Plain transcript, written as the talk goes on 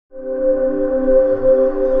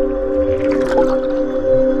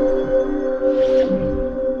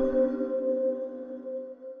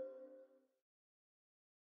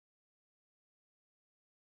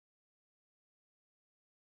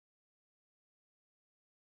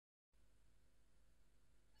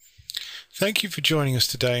Thank you for joining us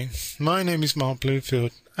today. My name is Mark Bluefield,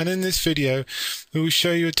 and in this video we will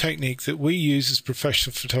show you a technique that we use as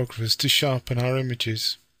professional photographers to sharpen our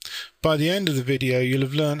images. By the end of the video you'll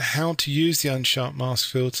have learned how to use the Unsharp Mask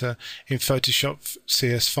filter in Photoshop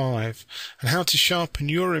CS5 and how to sharpen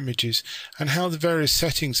your images and how the various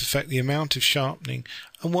settings affect the amount of sharpening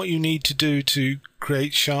and what you need to do to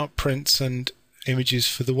create sharp prints and images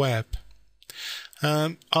for the web.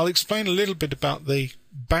 I'll explain a little bit about the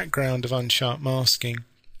background of Unsharp masking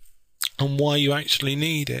and why you actually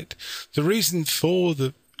need it. The reason for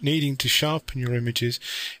the needing to sharpen your images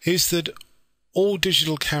is that all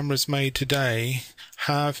digital cameras made today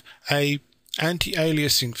have a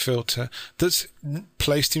anti-aliasing filter that's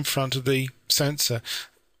placed in front of the sensor.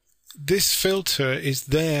 This filter is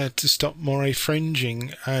there to stop moire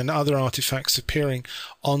fringing and other artifacts appearing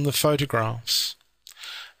on the photographs.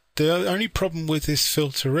 The only problem with this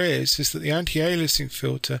filter is that the anti-aliasing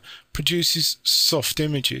filter produces soft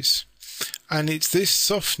images, and it's this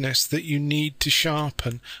softness that you need to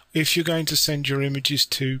sharpen if you're going to send your images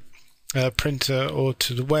to a printer or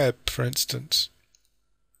to the web, for instance.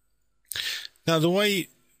 Now,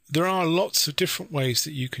 there are lots of different ways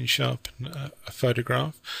that you can sharpen a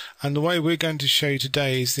photograph, and the way we're going to show you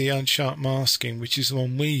today is the Unsharp masking, which is the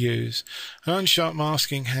one we use. And Unsharp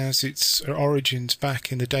masking has its origins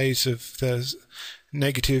back in the days of the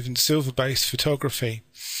negative and silver based photography,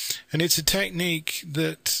 and it's a technique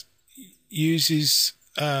that uses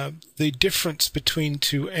the difference between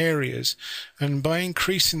two areas, and by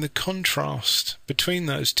increasing the contrast between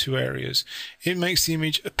those two areas it makes the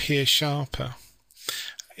image appear sharper.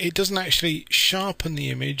 It doesn't actually sharpen the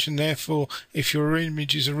image, and therefore if your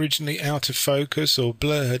image is originally out of focus or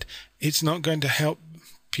blurred, it's not going to help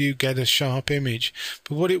you get a sharp image.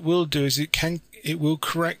 But what it will do is it will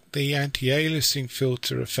correct the anti-aliasing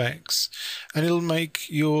filter effects, and it'll make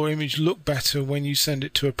your image look better when you send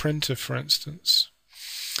it to a printer, for instance.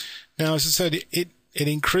 Now, as I said, it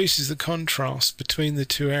increases the contrast between the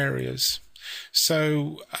two areas.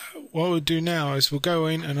 So what we'll do now is we'll go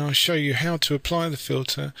in and I'll show you how to apply the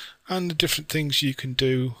filter and the different things you can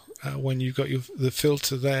do when you've got the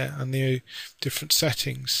filter there and the different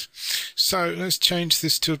settings. So let's change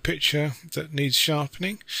this to a picture that needs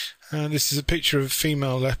sharpening. This is a picture of a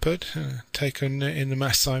female leopard taken in the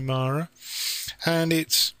Masai Mara, and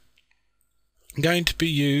it's going to be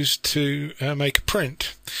used to make a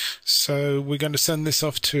print. So we're going to send this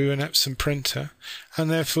off to an Epson printer, and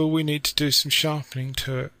therefore we need to do some sharpening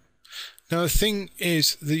to it. Now, the thing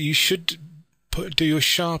is that you should do your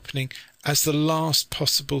sharpening as the last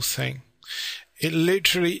possible thing. It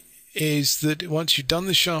literally is that once you've done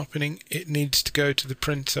the sharpening, it needs to go to the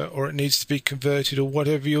printer, or it needs to be converted, or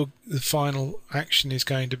whatever the final action is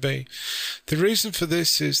going to be. The reason for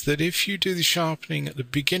this is that if you do the sharpening at the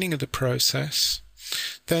beginning of the process,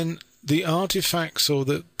 then the artifacts or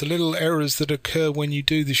the little errors that occur when you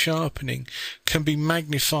do the sharpening can be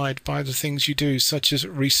magnified by the things you do, such as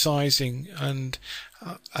resizing and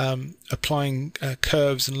applying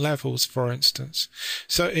curves and levels, for instance.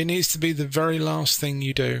 So it needs to be the very last thing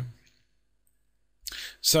you do.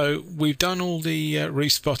 So we've done all the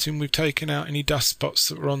respotting, we've taken out any dust spots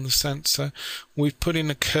that were on the sensor, we've put in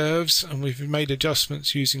the curves, and we've made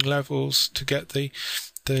adjustments using levels to get the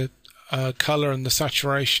colour and the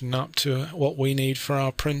saturation up to what we need for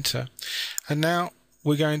our printer. And now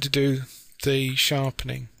we're going to do the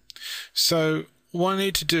sharpening. So what I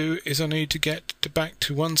need to do is I need to get back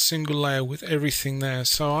to one single layer with everything there.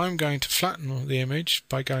 So I'm going to flatten the image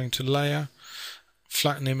by going to Layer,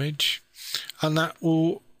 Flatten Image, and that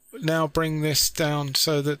will now bring this down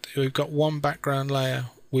so that we've got one background layer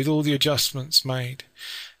with all the adjustments made.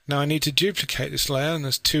 Now I need to duplicate this layer, and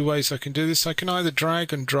there's two ways I can do this. I can either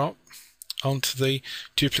drag and drop onto the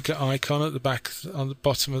duplicate icon at the back on the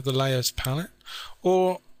bottom of the layers palette,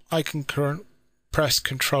 or I can press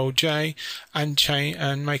Ctrl J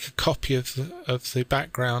and make a copy of the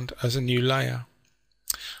background as a new layer.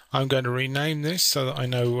 I'm going to rename this so that I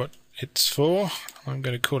know what it's for. I'm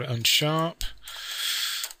going to call it Unsharp,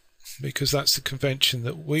 because that's the convention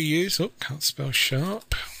that we use. Oh, can't spell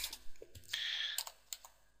sharp.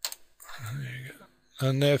 There you go.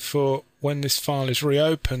 And therefore, when this file is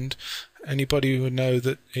reopened, anybody would know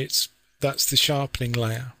that that's the sharpening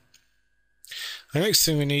layer. The next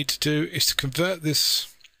thing we need to do is to convert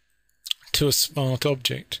this to a smart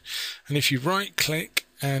object. And if you right click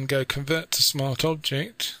and go convert to smart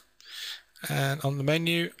object, and on the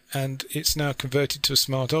menu, and it's now converted to a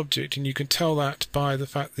smart object, and you can tell that by the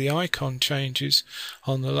fact the icon changes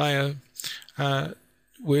on the layer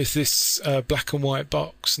with this black and white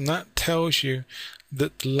box, and that tells you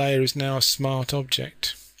that the layer is now a smart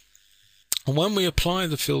object. And when we apply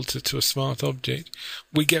the filter to a smart object,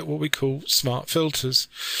 we get what we call smart filters,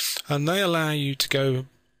 and they allow you to go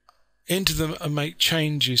into them and make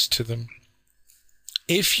changes to them.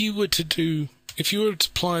 If you were to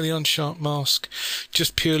apply the Unsharp Mask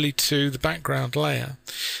just purely to the background layer,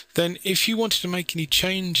 then if you wanted to make any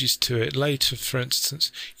changes to it later, for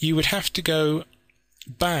instance, you would have to go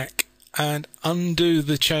back and undo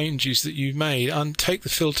the changes that you've made and take the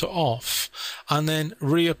filter off and then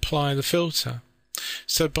reapply the filter.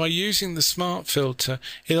 So by using the smart filter,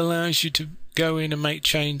 it allows you to go in and make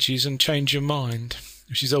changes and change your mind,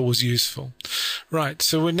 which is always useful. Right,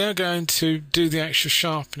 so we're now going to do the actual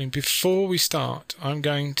sharpening. Before we start, I'm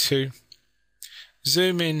going to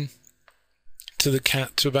zoom in to the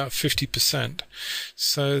cat to about 50%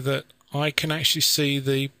 so that I can actually see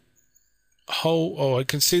the I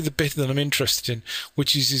can see the bit that I'm interested in,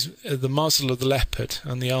 which is the muzzle of the leopard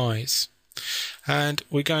and the eyes. And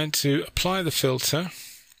we're going to apply the filter.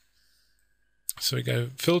 So we go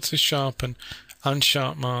Filter, Sharpen,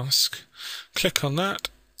 Unsharp Mask. Click on that,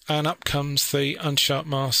 and up comes the Unsharp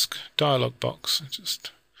Mask dialog box.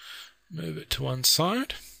 Just move it to one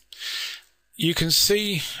side. You can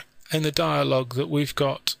see in the dialog that we've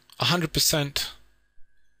got 100%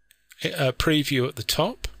 preview at the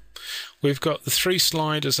top. We've got the three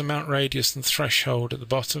sliders, amount, radius and threshold at the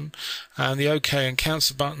bottom, and the OK and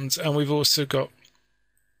cancel buttons, and we've also got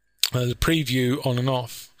the preview on and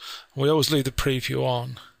off. We always leave the preview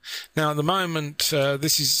on. Now at the moment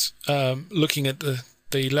this is looking at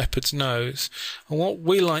the leopard's nose, and what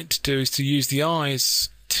we like to do is to use the eyes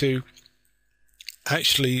to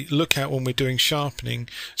actually look at when we're doing sharpening,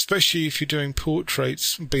 especially if you're doing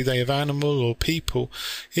portraits, be they of animal or people.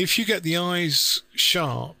 If you get the eyes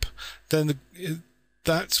sharp, then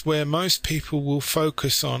that's where most people will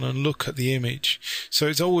focus on and look at the image. So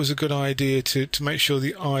it's always a good idea to make sure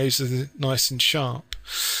the eyes are nice and sharp.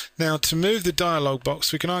 Now to move the dialog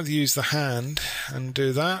box, we can either use the hand and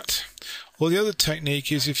do that, or the other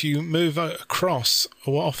technique is if you move across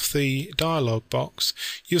or off the dialog box,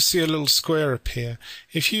 you'll see a little square appear.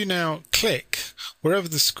 If you now click wherever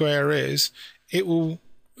the square is, it will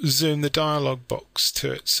zoom the dialog box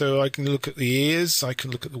to it. So I can look at the ears, I can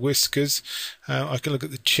look at the whiskers, I can look at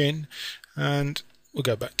the chin, and we'll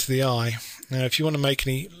go back to the eye. Now if you want to make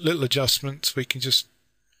any little adjustments, we can just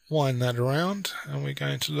wind that around and we're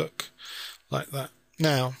going to look like that.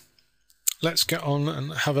 Now let's get on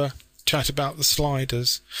and have a chat about the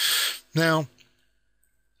sliders. Now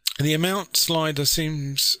the amount slider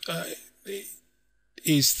seems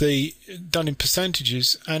is the done in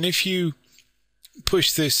percentages, and if you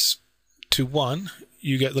push this to 1,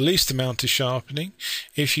 you get the least amount of sharpening.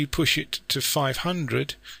 If you push it to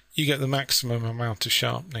 500, you get the maximum amount of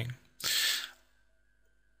sharpening.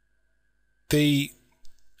 The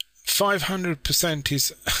 500%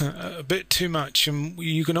 is a bit too much, and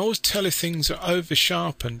you can always tell if things are over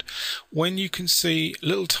sharpened when you can see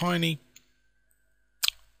little tiny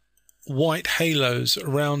white halos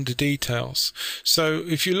around the details. So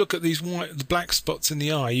if you look at these the black spots in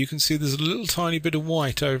the eye, you can see there's a little tiny bit of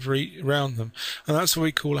white around them, and that's what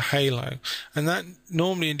we call a halo, and that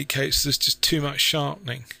normally indicates there's just too much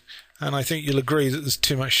sharpening. And I think you'll agree that there's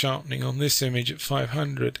too much sharpening on this image at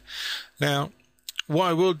 500. Now what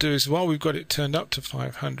I will do is, while we've got it turned up to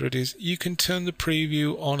 500, is you can turn the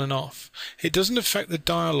preview on and off. It doesn't affect the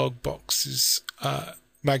dialog box's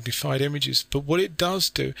magnified images, but what it does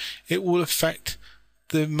do, it will affect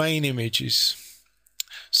the main images.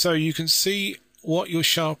 So you can see what your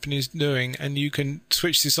sharpening is doing, and you can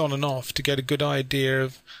switch this on and off to get a good idea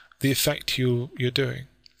of the effect you're doing.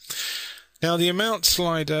 Now the amount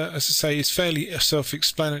slider, as I say, is fairly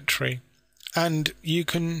self-explanatory, and you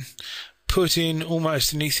can put in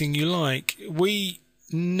almost anything you like. We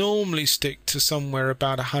normally stick to somewhere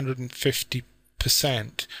about 150%,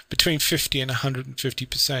 between 50 and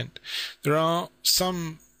 150%. There are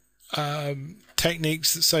some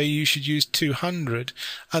techniques that say you should use 200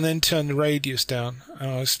 and then turn the radius down.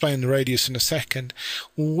 I'll explain the radius in a second.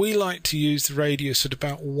 We like to use the radius at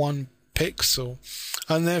about 1 pixel,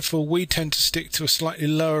 and therefore we tend to stick to a slightly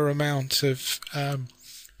lower amount of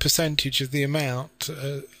percentage of the amount,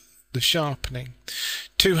 the sharpening.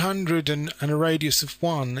 200 and a radius of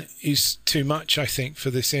 1 is too much, I think, for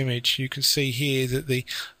this image. You can see here that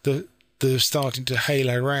they're starting to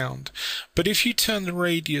halo round. But if you turn the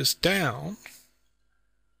radius down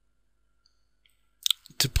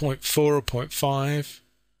to 0.4 or 0.5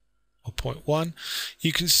 or 0.1,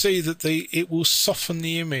 you can see that it will soften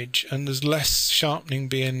the image and there's less sharpening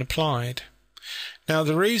being applied. Now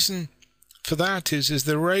the reason for that is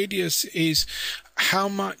the radius is how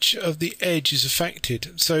much of the edge is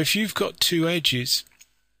affected. So if you've got two edges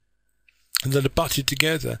that are butted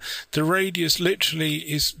together, the radius literally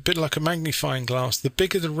is a bit like a magnifying glass. The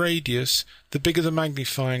bigger the radius, the bigger the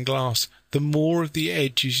magnifying glass, the more of the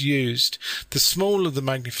edge is used. The smaller the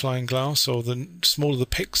magnifying glass, or the smaller the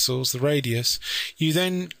pixels, the radius, you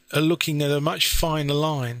then are looking at a much finer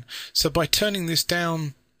line. So by turning this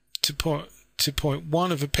down to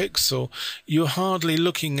 0.1 of a pixel, you're hardly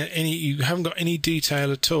looking at any, you haven't got any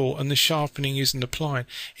detail at all, and the sharpening isn't applied.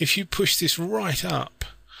 If you push this right up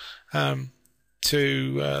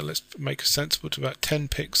let's make a sensible to about 10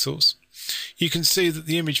 pixels, you can see that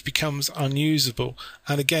the image becomes unusable,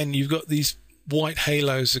 and again you've got these white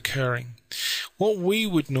halos occurring. What we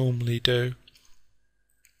would normally do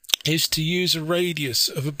is to use a radius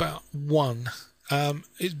of about 1.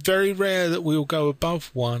 It's very rare that we'll go above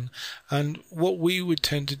 1, and what we would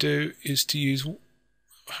tend to do is to use a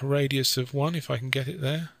radius of 1, if I can get it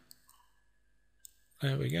there.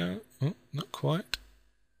 There we go. Oh, not quite.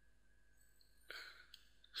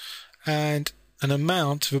 And an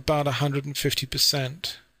amount of about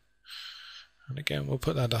 150%. And again, we'll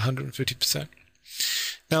put that at 150%.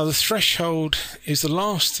 Now the threshold is the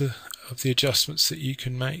last of the adjustments that you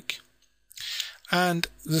can make. And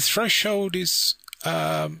the threshold is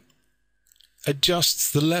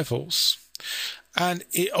adjusts the levels. And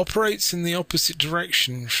it operates in the opposite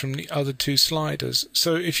direction from the other two sliders.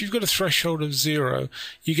 So if you've got a threshold of 0,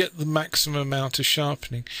 you get the maximum amount of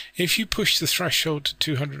sharpening. If you push the threshold to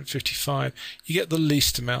 255, you get the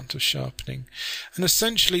least amount of sharpening. And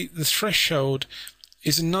essentially the threshold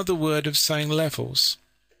is another word of saying levels.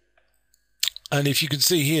 And if you can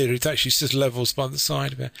see here, it actually says levels by the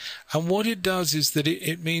side of it. And what it does is that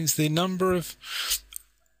it means the number of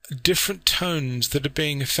different tones that are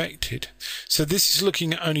being affected. So this is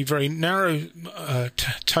looking at only very narrow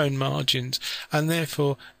tone margins, and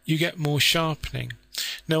therefore you get more sharpening.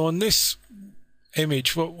 Now on this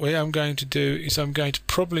image, what I'm going to do is I'm going to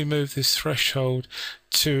probably move this threshold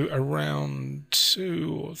to around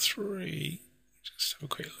 2 or 3. Just have a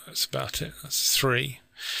quick look. That's about it. That's 3.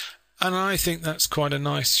 And I think that's quite a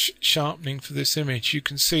nice sharpening for this image. You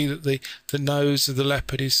can see that the nose of the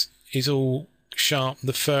leopard is all sharp,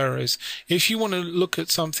 the fur is. If you want to look at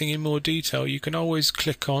something in more detail, you can always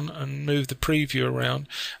click on and move the preview around,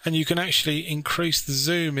 and you can actually increase the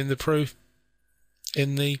zoom in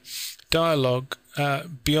the dialogue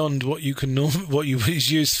beyond what you can what is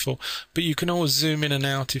used for. But you can always zoom in and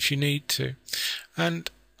out if you need to. And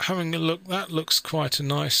having a look, that looks quite a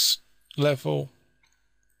nice level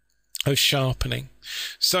of sharpening.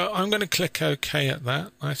 So I'm going to click OK at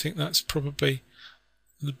that. I think that's probably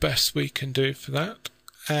the best we can do for that.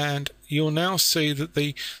 And you'll now see that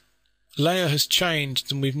the layer has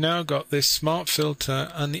changed, and we've now got this smart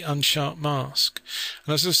filter and the Unsharp Mask.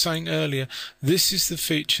 And as I was saying earlier, this is the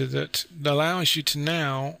feature that allows you to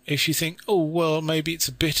now, if you think, oh well, maybe it's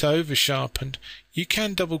a bit over sharpened, you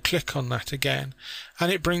can double click on that again,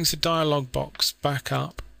 and it brings the dialog box back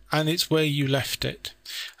up, and it's where you left it.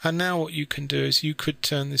 And now what you can do is you could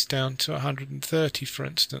turn this down to 130, for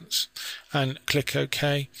instance, and click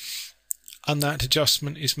OK, and that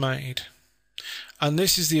adjustment is made. And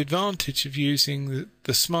this is the advantage of using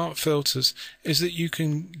the smart filters, is that you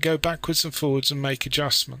can go backwards and forwards and make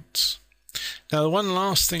adjustments. Now the one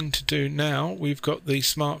last thing to do now we've got the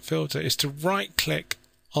smart filter is to right click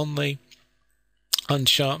on the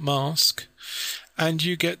Unsharp Mask, and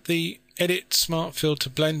you get the Edit Smart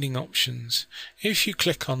Filter Blending options. If you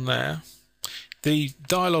click on there, the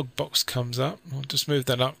dialog box comes up. I'll just move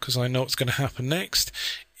that up because I know what's going to happen next.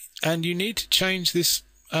 And you need to change this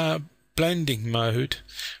blending mode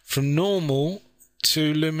from normal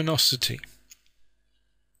to luminosity.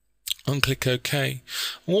 And click OK.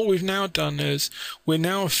 And what we've now done is we're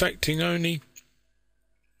now affecting only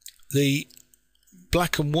the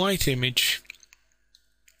black and white image,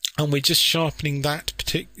 and we're just sharpening that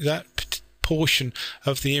portion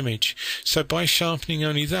of the image. So by sharpening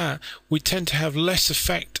only that, we tend to have less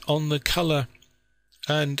effect on the color,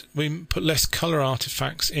 and we put less color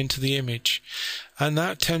artifacts into the image, and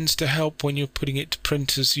that tends to help when you're putting it to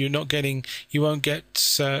printers. You won't get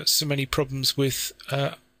so many problems with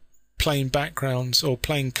plain backgrounds or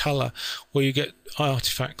plain color where you get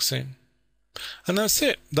artifacts in. And that's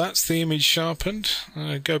it. That's the image sharpened.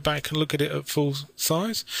 Go back and look at it at full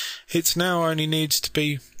size. It's now only needs to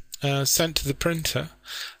be sent to the printer,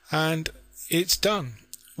 and it's done.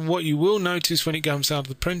 What you will notice when it comes out of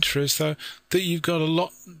the printer is though that you've got a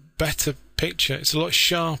lot better picture. It's a lot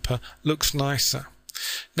sharper, looks nicer.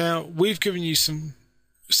 Now we've given you some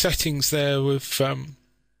settings there with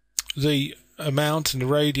the amount and the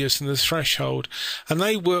radius and the threshold, and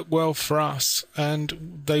they work well for us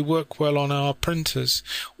and they work well on our printers.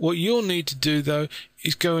 What you'll need to do though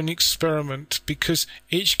is go and experiment, because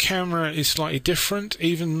each camera is slightly different.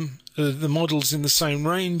 Even the models in the same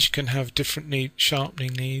range can have different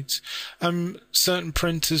sharpening needs. Certain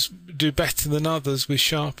printers do better than others with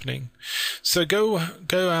sharpening. So go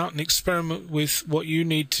out and experiment with what you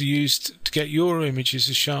need to use to get your images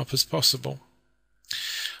as sharp as possible.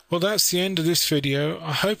 Well, that's the end of this video.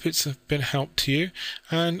 I hope it's been a help to you,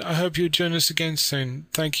 and I hope you'll join us again soon.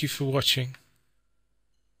 Thank you for watching.